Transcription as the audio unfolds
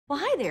Well,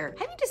 hi there.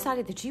 Have you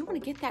decided that you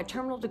want to get that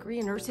terminal degree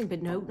in nursing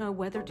but don't know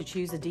whether to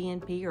choose a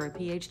DNP or a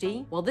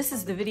PhD? Well, this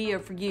is the video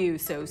for you,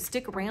 so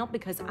stick around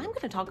because I'm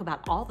going to talk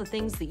about all the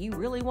things that you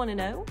really want to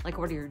know, like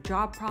what are your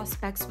job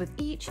prospects with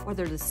each, what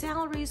are the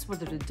salaries,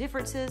 what are the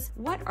differences,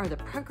 what are the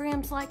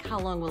programs like, how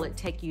long will it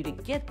take you to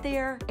get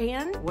there,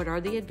 and what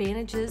are the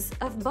advantages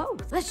of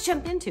both. Let's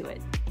jump into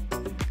it.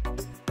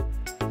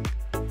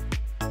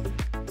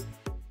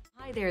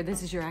 Hi there,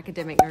 this is your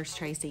academic nurse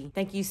Tracy.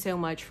 Thank you so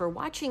much for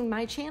watching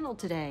my channel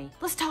today.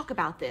 Let's talk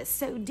about this.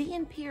 So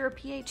DNP or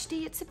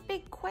PhD, it's a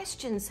big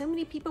question. So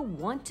many people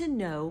want to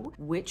know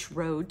which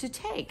road to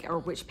take or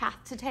which path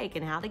to take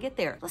and how to get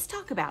there. Let's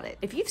talk about it.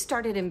 If you've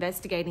started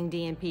investigating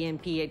DNP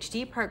and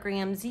PhD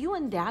programs, you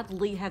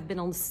undoubtedly have been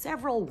on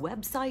several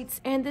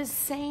websites and the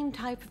same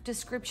type of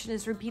description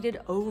is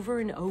repeated over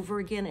and over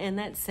again in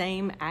that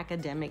same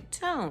academic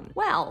tone.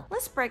 Well,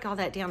 let's break all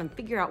that down and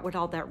figure out what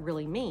all that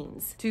really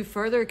means. To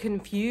further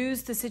confuse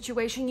the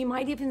situation, you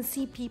might even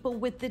see people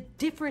with the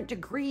different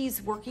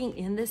degrees working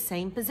in the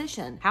same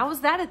position. How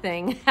is that a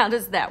thing? How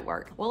does that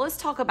work? Well, let's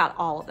talk about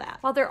all of that.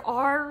 While there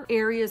are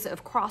areas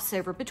of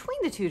crossover between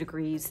the two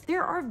degrees,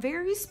 there are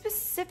very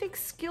specific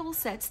skill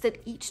sets that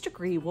each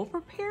degree will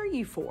prepare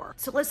you for.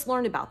 So let's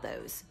learn about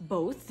those.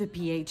 Both the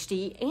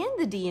PhD and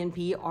the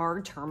DNP are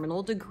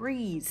terminal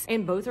degrees,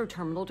 and both are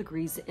terminal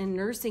degrees in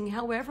nursing.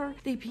 However,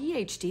 the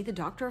PhD, the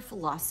Doctor of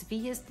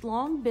Philosophy, has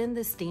long been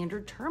the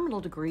standard terminal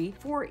degree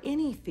for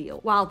any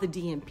field, while the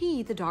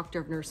DNP, the Doctor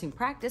of Nursing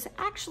Practice,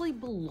 actually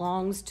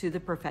belongs to the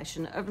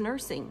profession of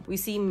nursing. We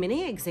see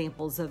many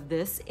examples of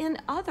this in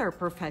other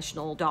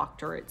professional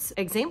doctorates.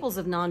 Examples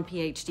of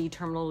non-PhD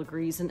terminal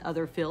degrees in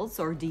other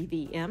fields are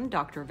DVM,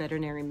 Doctor of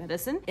Veterinary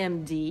Medicine,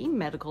 MD,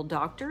 Medical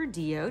Doctor,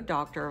 DO,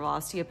 Doctor of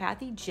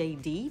Osteopathy,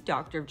 JD,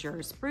 Doctor of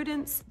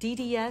Jurisprudence,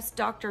 DDS,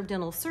 Doctor of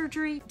Dental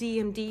Surgery,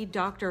 DMD,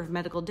 Doctor of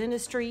Medical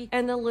Dentistry,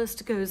 and the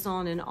list goes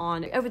on and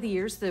on. Over the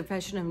years, the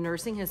profession of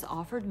nursing has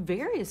offered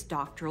various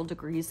doctoral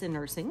degrees in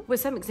nursing, with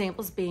some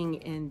examples being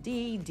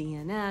ND,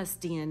 DNS,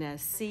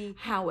 DNSC.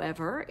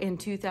 However, in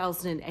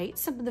 2008,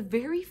 some of the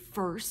very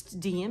first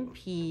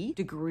DNP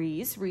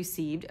degrees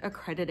received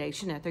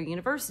accreditation at their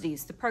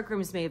universities. The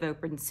programs may have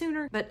opened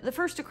sooner, but the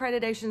first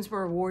accreditations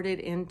were awarded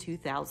in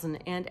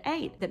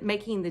 2008, that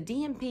making the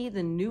DNP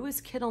the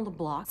newest kid on the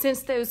block.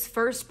 Since those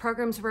first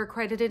programs were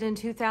accredited in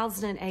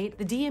 2008,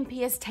 the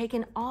DNP has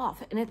taken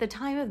off, and at the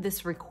time of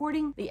this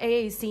recording, the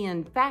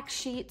AACN fact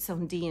sheets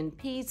on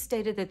DNP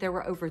stated that there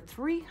were over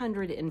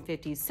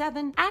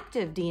 357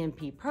 active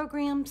DNP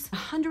programs,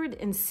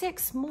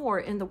 106 more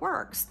in the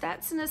works.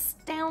 That's an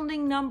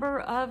astounding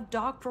number of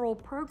doctoral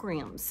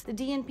programs. The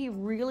DNP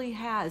really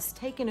has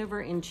taken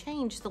over and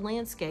changed the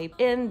landscape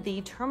in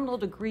the terminal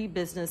degree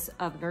business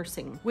of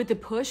nursing. With the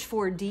push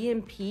for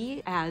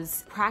DNP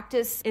as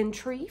practice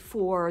entry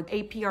for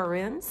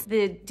APRNs,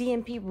 the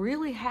DNP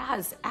really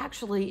has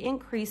actually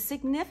increased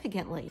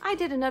significantly. I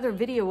did another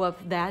video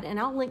of that, and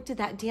I'll link to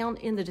that down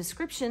in the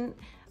description.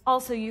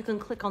 Also, you can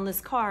click on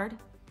this card,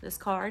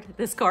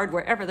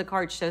 wherever the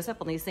card shows up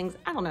on these things.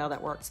 I don't know how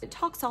that works. It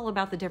talks all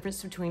about the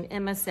difference between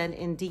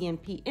MSN and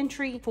DNP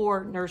entry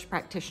for nurse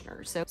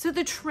practitioners. So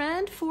the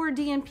trend for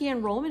DNP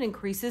enrollment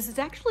increases is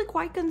actually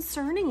quite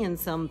concerning in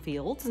some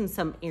fields, in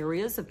some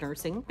areas of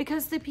nursing,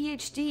 because the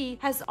PhD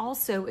has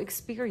also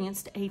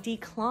experienced a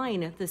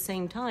decline at the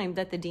same time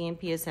that the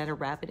DNP has had a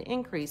rapid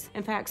increase.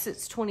 In fact,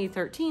 since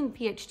 2013,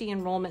 PhD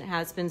enrollment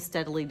has been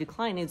steadily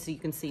declining, so you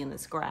can see in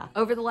this graph.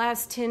 Over the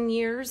last 10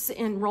 years,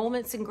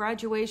 enrollments and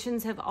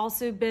graduations have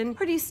also been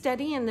pretty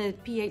steady in the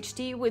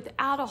PhD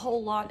without a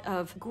whole lot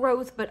of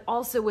growth, but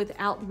also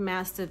without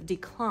massive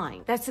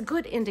decline. That's a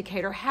good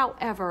indicator.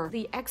 However,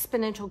 the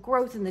exponential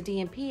growth in the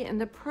DNP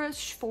and the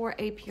push for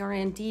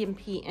APRN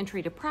DNP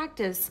entry to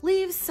practice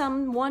leaves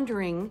some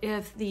wondering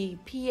if the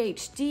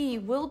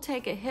PhD will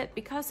take a hit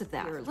because of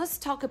that. Let's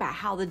talk about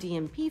how the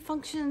DNP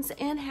functions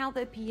and how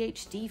the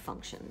PhD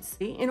functions.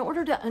 In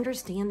order to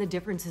understand the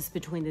differences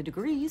between the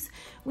degrees,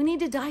 we need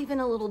to dive in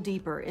a little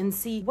deeper and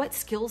see what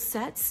skill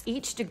sets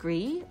each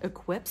degree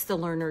equips the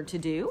learner to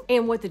do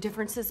and what the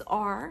differences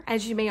are.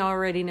 As you may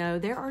already know,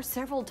 there are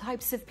several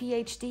types of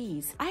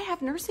PhDs. I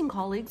have nursing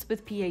colleagues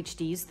with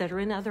PhDs that are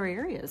in other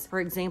areas. For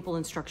example,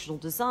 instructional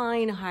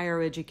design,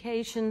 higher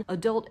education,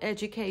 adult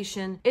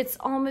education. It's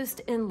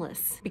almost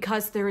endless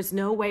because there is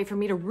no way for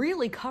me to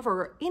really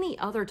cover any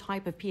other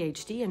type of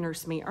PhD a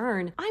nurse may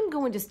earn. I'm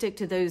going to stick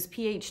to those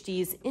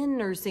PhDs in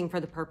nursing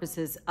for the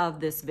purposes of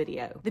this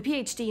video. The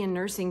PhD in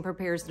nursing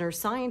prepares nurse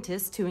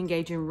scientists to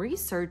engage in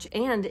research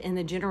and in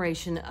the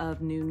generation of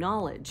new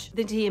knowledge.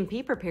 The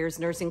DNP prepares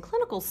nursing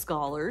clinical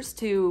scholars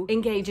to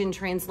engage in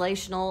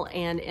translational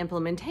and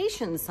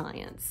implementation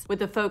science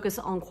with a focus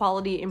on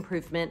quality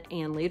improvement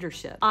and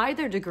leadership.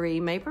 Either degree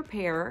may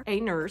prepare a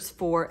nurse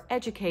for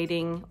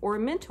educating or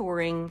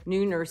mentoring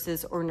new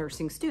nurses or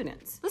nursing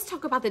students. Let's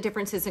talk about the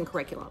differences in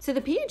curriculum. So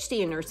the PhD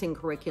in nursing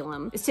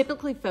curriculum is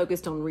typically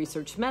focused on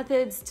research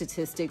methods,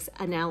 statistics,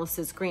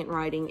 analysis, grant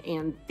writing,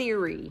 and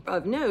theory.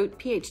 Of note,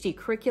 PhD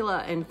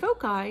curricula and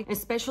foci and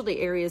specialty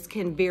areas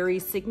can vary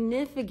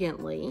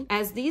significantly,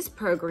 as these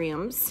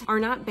programs are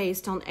not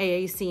based on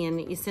AAC and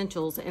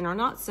Essentials and are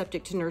not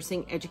subject to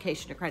nursing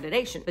education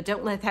accreditation. But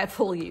don't let that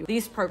fool you.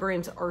 These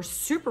programs are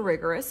super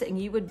rigorous,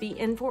 and you would be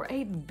in for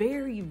a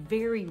very,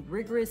 very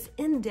rigorous,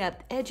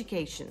 in-depth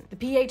education. The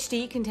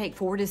PhD can take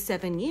 4 to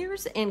 7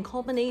 years and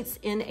culminates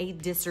in a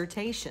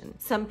dissertation.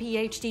 Some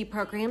PhD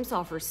programs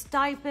offer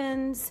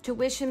stipends,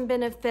 tuition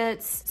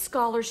benefits,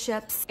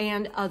 scholarships,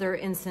 and other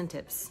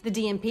incentives. The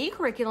DNP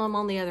curriculum,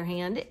 on the other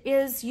hand,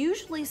 is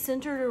usually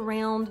centered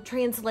around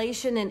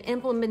translation and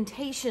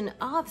implementation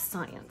of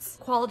science,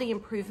 quality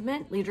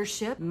improvement,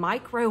 leadership,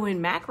 micro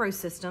and macro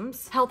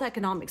systems, health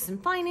economics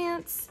and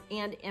finance,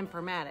 and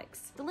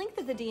informatics. The length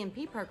of the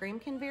DNP program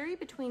can vary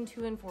between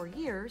 2 and 4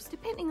 years,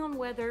 depending on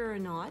whether or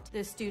not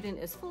the student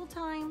is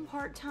full-time,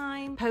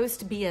 part-time,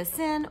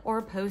 post-BSN,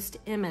 or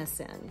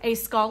post-MSN. A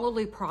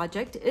scholarly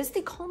project is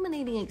the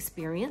culminating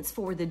experience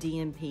for the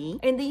DNP,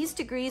 and these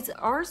degrees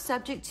are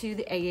subject to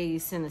the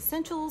AAC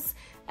Essentials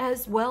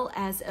as well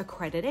as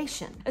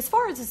accreditation. As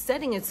far as the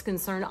setting is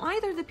concerned,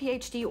 either the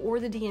PhD or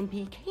the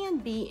DNP can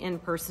be in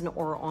person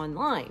or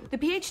online. The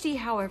PhD,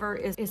 however,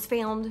 is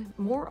found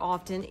more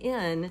often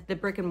in the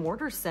brick and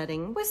mortar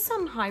setting, with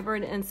some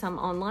hybrid and some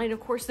online.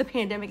 Of course, the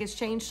pandemic has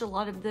changed a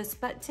lot of this,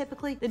 but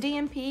typically the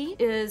DNP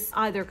is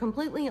either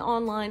completely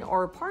online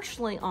or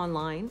partially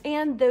online,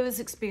 and those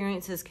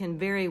experiences can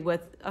vary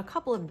with a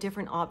couple of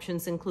different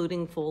options,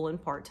 including full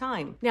and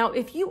part-time. Now,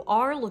 if you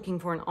are looking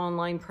for an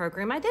online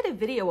program, I did a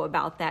video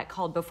about that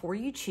called Before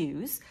You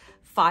Choose,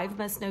 5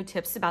 must-know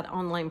tips about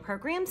online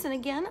programs. And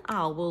again,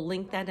 I will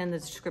link that in the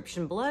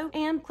description below,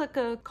 and click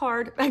a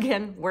card,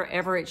 again,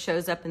 wherever it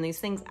shows up in these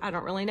things, I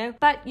don't really know,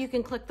 but you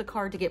can click the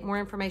card to get more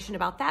information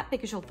about that,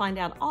 because you'll find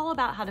out all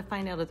about how to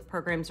find out if the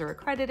programs are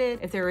accredited,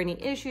 if there are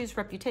any issues,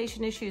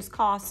 reputation issues,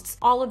 costs,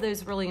 all of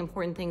those really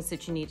important things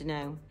that you need to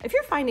know. If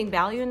you're finding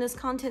value in this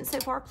content so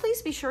far,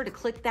 please be sure to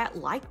click that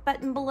like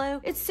button below.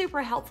 It's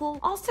super helpful.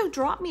 Also,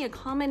 drop me a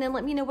comment and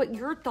let me know what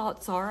your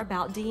thoughts are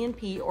about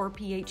DNP or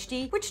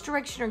PhD. Which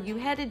direction are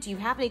you headed? Do you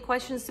have any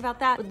questions about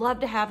that? Would love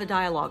to have a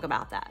dialogue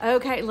about that.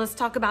 Okay, let's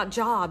talk about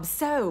jobs.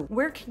 So,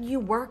 where can you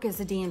work as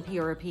a DNP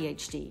or a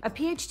PhD? A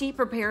PhD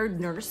prepared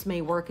nurse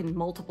may work in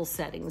multiple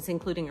settings,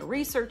 including a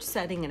research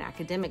setting, an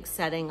academic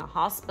setting, a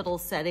hospital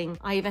setting.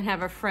 I even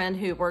have a friend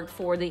who worked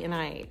for the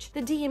NIH.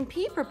 The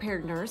DNP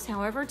prepared nurse,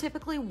 however,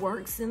 typically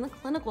works in the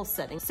clinical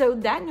setting. So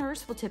that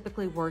nurse will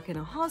typically work in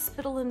a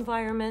hospital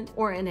environment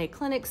or in a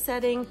clinic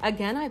setting.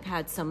 Again, I've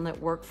had some that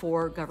work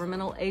for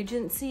governmental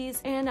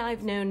agencies, and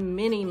I've known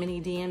many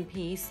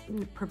DNP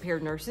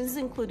prepared nurses,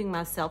 including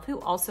myself,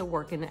 who also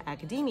work in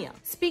academia.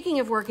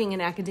 Speaking of working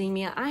in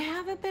academia, I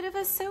have a bit of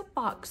a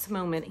soapbox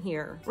moment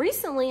here.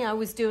 Recently, I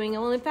was doing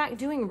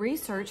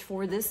research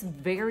for this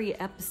very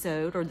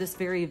episode, or this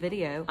very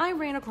video. I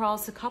ran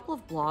across a couple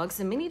of blogs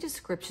and many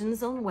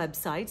descriptions on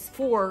websites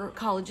for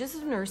colleges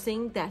of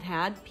nursing that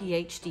had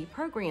PhD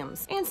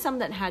programs, and some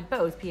that had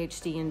both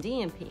PhD and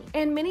DNP.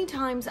 And many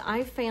times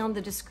I found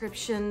the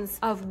descriptions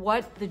of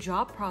what the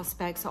job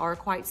prospects are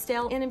quite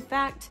stale, and in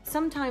fact,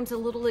 sometimes a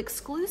little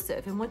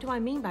exclusive. And what do I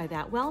mean by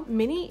that? Well,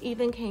 many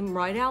even came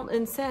right out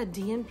and said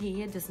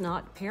DNP does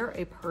not prepare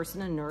a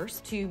person, a nurse,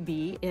 to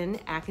be in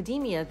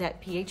academia,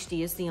 that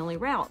PhD is the only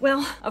route.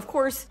 Well, of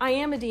course, I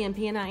am a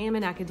DNP and I am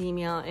in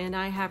academia, and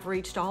I have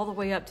reached all the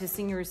way up to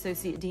Senior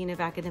Associate Dean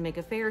of Academic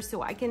Affairs,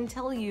 so I can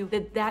tell you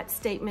that that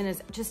statement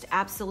is just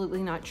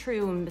absolutely not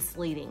true and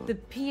misleading. The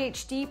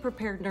PhD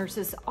prepared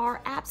nurses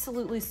are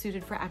absolutely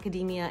suited for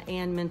academia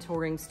and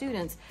mentoring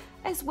students,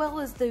 as well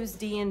as those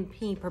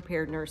DNP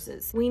prepared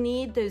nurses. We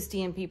need those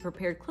DNP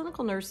prepared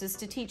clinical nurses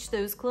to teach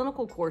those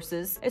clinical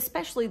courses,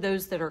 especially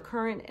those that are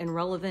current and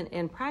relevant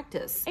in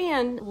practice.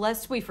 And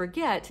lest we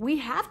forget, we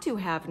have to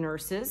have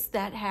nurses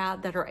that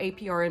are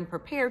APRN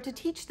prepared to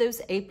teach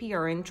those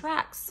APRN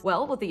tracks.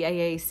 Well, with the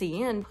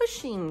AACN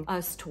pushing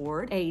us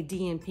toward a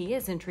DNP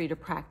as entry to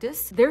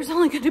practice, there's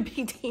only going to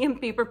be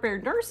DNP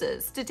prepared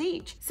nurses to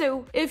teach.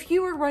 So if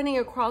you are running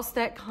across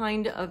that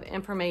kind of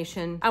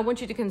information, I want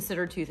you to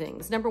consider 2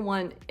 things. Number 1,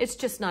 it's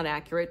just not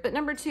accurate. But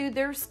number 2,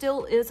 there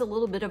still is a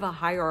little bit of a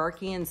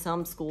hierarchy in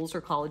some schools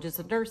or colleges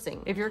of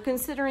nursing. If you're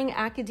considering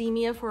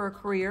academia for a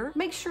career,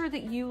 make sure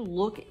that you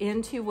look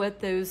into what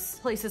those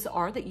places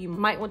are that you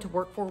might want to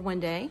work for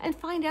one day, and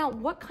find out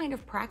what kind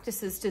of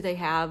practices do they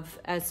have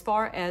as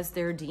far as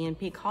their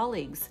DNP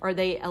colleagues. Are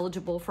they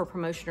eligible for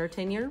promotion or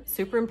tenure?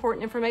 Super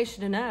important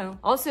information to know.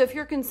 Also, if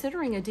you're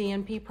considering a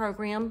DNP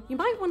program, you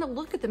might want to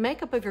look at the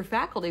makeup of your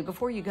faculty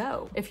before you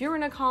go. If you're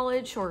in a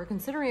college or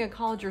considering a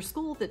college or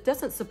school that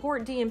doesn't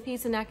support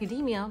DNPs in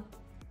academia,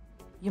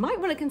 you might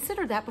want to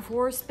consider that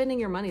before spending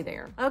your money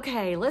there.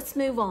 Okay, let's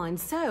move on.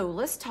 So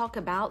let's talk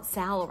about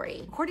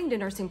salary. According to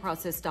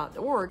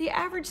nursingprocess.org, the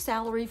average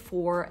salary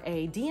for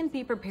a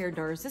DNP prepared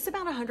nurse is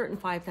about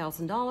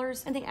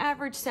 $105,000, and the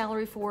average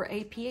salary for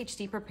a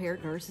PhD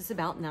prepared nurse is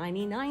about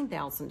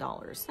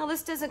 $99,000. Now,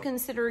 this doesn't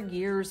consider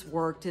years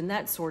worked and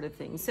that sort of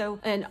thing. So,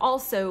 and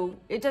also,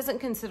 it doesn't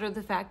consider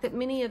the fact that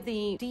many of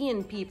the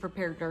DNP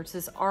prepared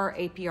nurses are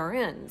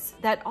APRNs.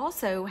 That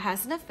also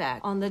has an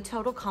effect on the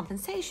total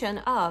compensation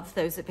of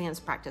those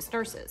advanced practice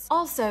nurses.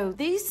 Also,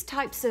 these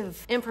types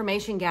of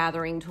information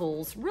gathering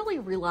tools really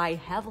rely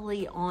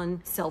heavily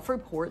on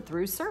self-report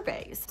through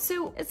surveys.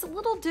 So it's a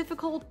little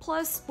difficult,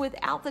 plus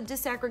without the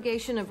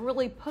disaggregation of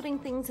really putting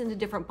things into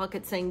different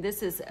buckets, saying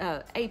this is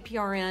a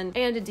APRN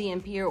and a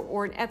DNP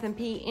or an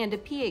FNP and a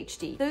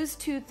PhD. Those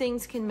two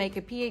things can make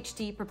a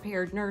PhD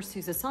prepared nurse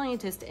who's a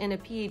scientist and a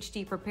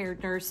PhD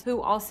prepared nurse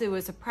who also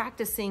is a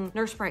practicing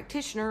nurse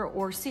practitioner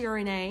or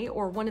CRNA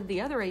or one of the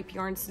other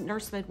APRNs,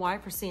 nurse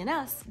midwife or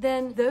CNS,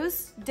 then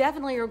those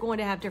definitely are going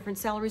to have different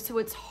salaries. So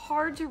it's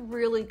hard to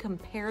really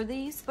compare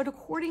these. But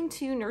according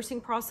to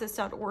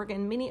nursingprocess.org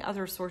and many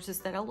other sources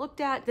that I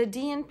looked at, the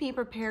DNP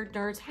prepared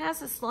nurse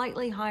has a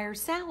slightly higher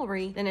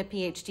salary than a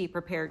PhD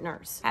prepared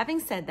nurse. Having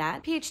said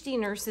that, PhD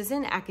nurses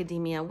in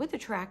academia with a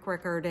track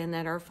record and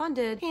that are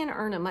funded can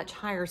earn a much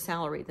higher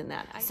salary than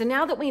that. So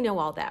now that we know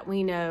all that,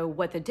 we know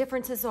what the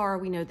differences are,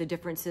 we know the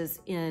differences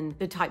in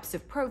the types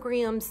of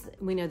programs,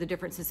 we know the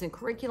differences in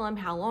curriculum,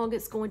 how long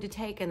it's going to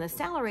take, and the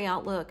salary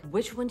outlook.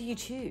 Which one do you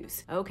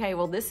choose? Okay,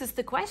 well, this is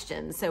the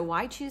question. So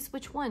why choose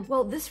which one?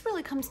 Well, this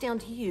really comes down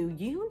to you.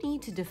 You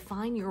need to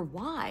define your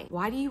why.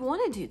 Why do you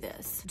want to do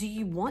this? Do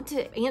you want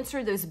to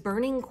answer those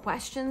burning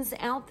questions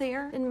out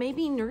there? And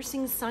maybe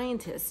nursing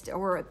scientist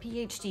or a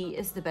PhD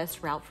is the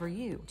best route for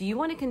you. Do you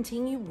want to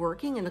continue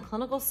working in the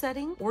clinical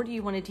setting, or do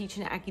you want to teach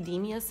in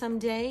academia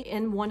someday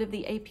in one of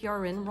the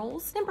APRN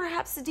roles? Then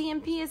perhaps the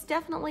DNP is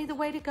definitely the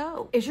way to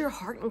go. Is your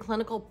heart in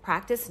clinical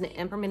practice and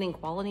implementing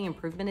quality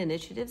improvement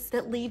initiatives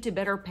that lead to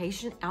better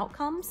patient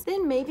outcomes?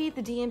 Then maybe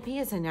the DNP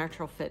is a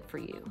natural fit for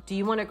you. Do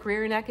you want a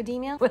career in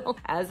academia? Well,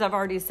 as I've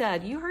already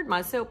said, you heard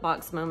my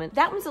soapbox moment.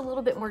 That one's a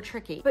little bit more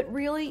tricky, but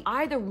really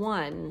either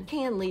one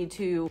can lead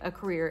to a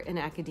career in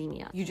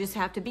academia. You just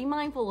have to be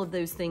mindful of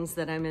those things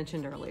that I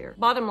mentioned earlier.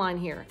 Bottom line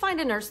here, find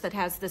a nurse that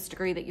has this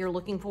degree that you're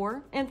looking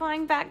for and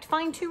find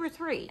 2 or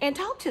 3 and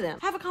talk to them.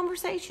 Have a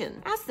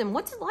conversation. Ask them,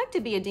 what's it like to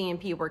be a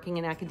DNP working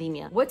in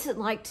academia? What's it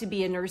like to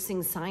be a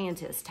nursing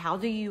scientist? How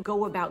do you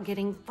go about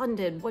getting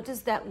funded? What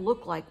does that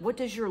look like? What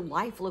does your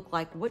life look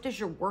like? What does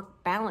your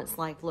work balance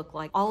life look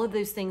like? All of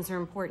those things are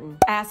important.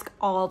 Ask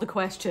all the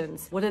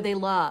questions. What do they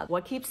love?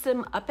 What keeps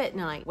them up at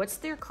night? What's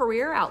their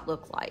career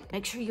outlook like?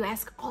 Make sure you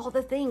ask all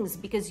the things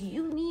because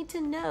you need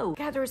to know.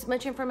 Gather as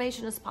much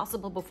information as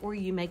possible before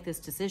you make this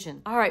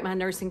decision. All right, my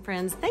nursing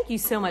friends, thank you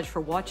so much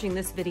for watching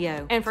this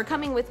video and for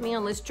coming with me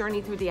on this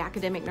journey through the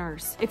academic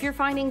nurse. If you're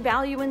finding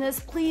value in this,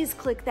 please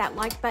click that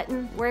like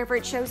button wherever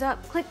it shows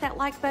up. Click that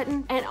like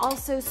button and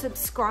also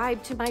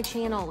subscribe to my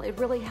channel. It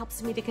really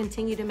helps me to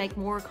continue to make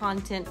more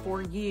content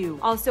for you.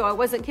 Also, I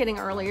wasn't kidding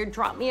earlier.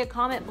 Drop me a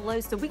comment below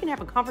so we can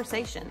have a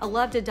conversation. I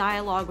love to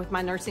dialogue with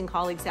my nursing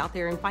colleagues out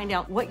there and find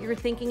out what you're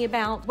thinking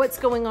about, what's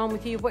going on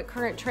with you, what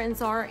current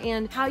trends are,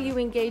 and how you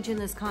engage in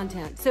this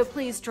content. So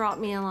please drop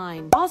me a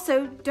line.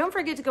 Also, don't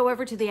forget to go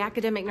over to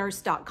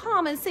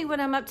theacademicnurse.com and see what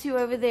I'm up to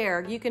over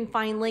there. You can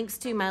find links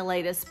to my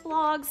latest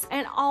blogs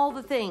and all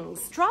the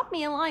things. Drop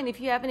me a line if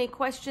you have any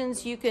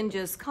questions. You can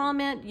just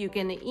comment. You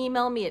can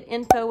email me at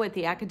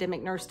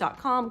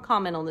info@theacademicnurse.com.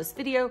 Comment on this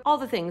video. All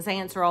the things. I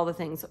answer all the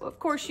things. Of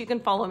course, you can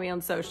follow me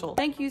on social.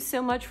 Thank you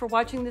so much for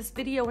watching this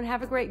video and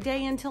have a great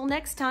day. Until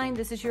next time,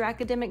 this is your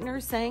academic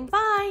nurse saying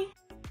bye.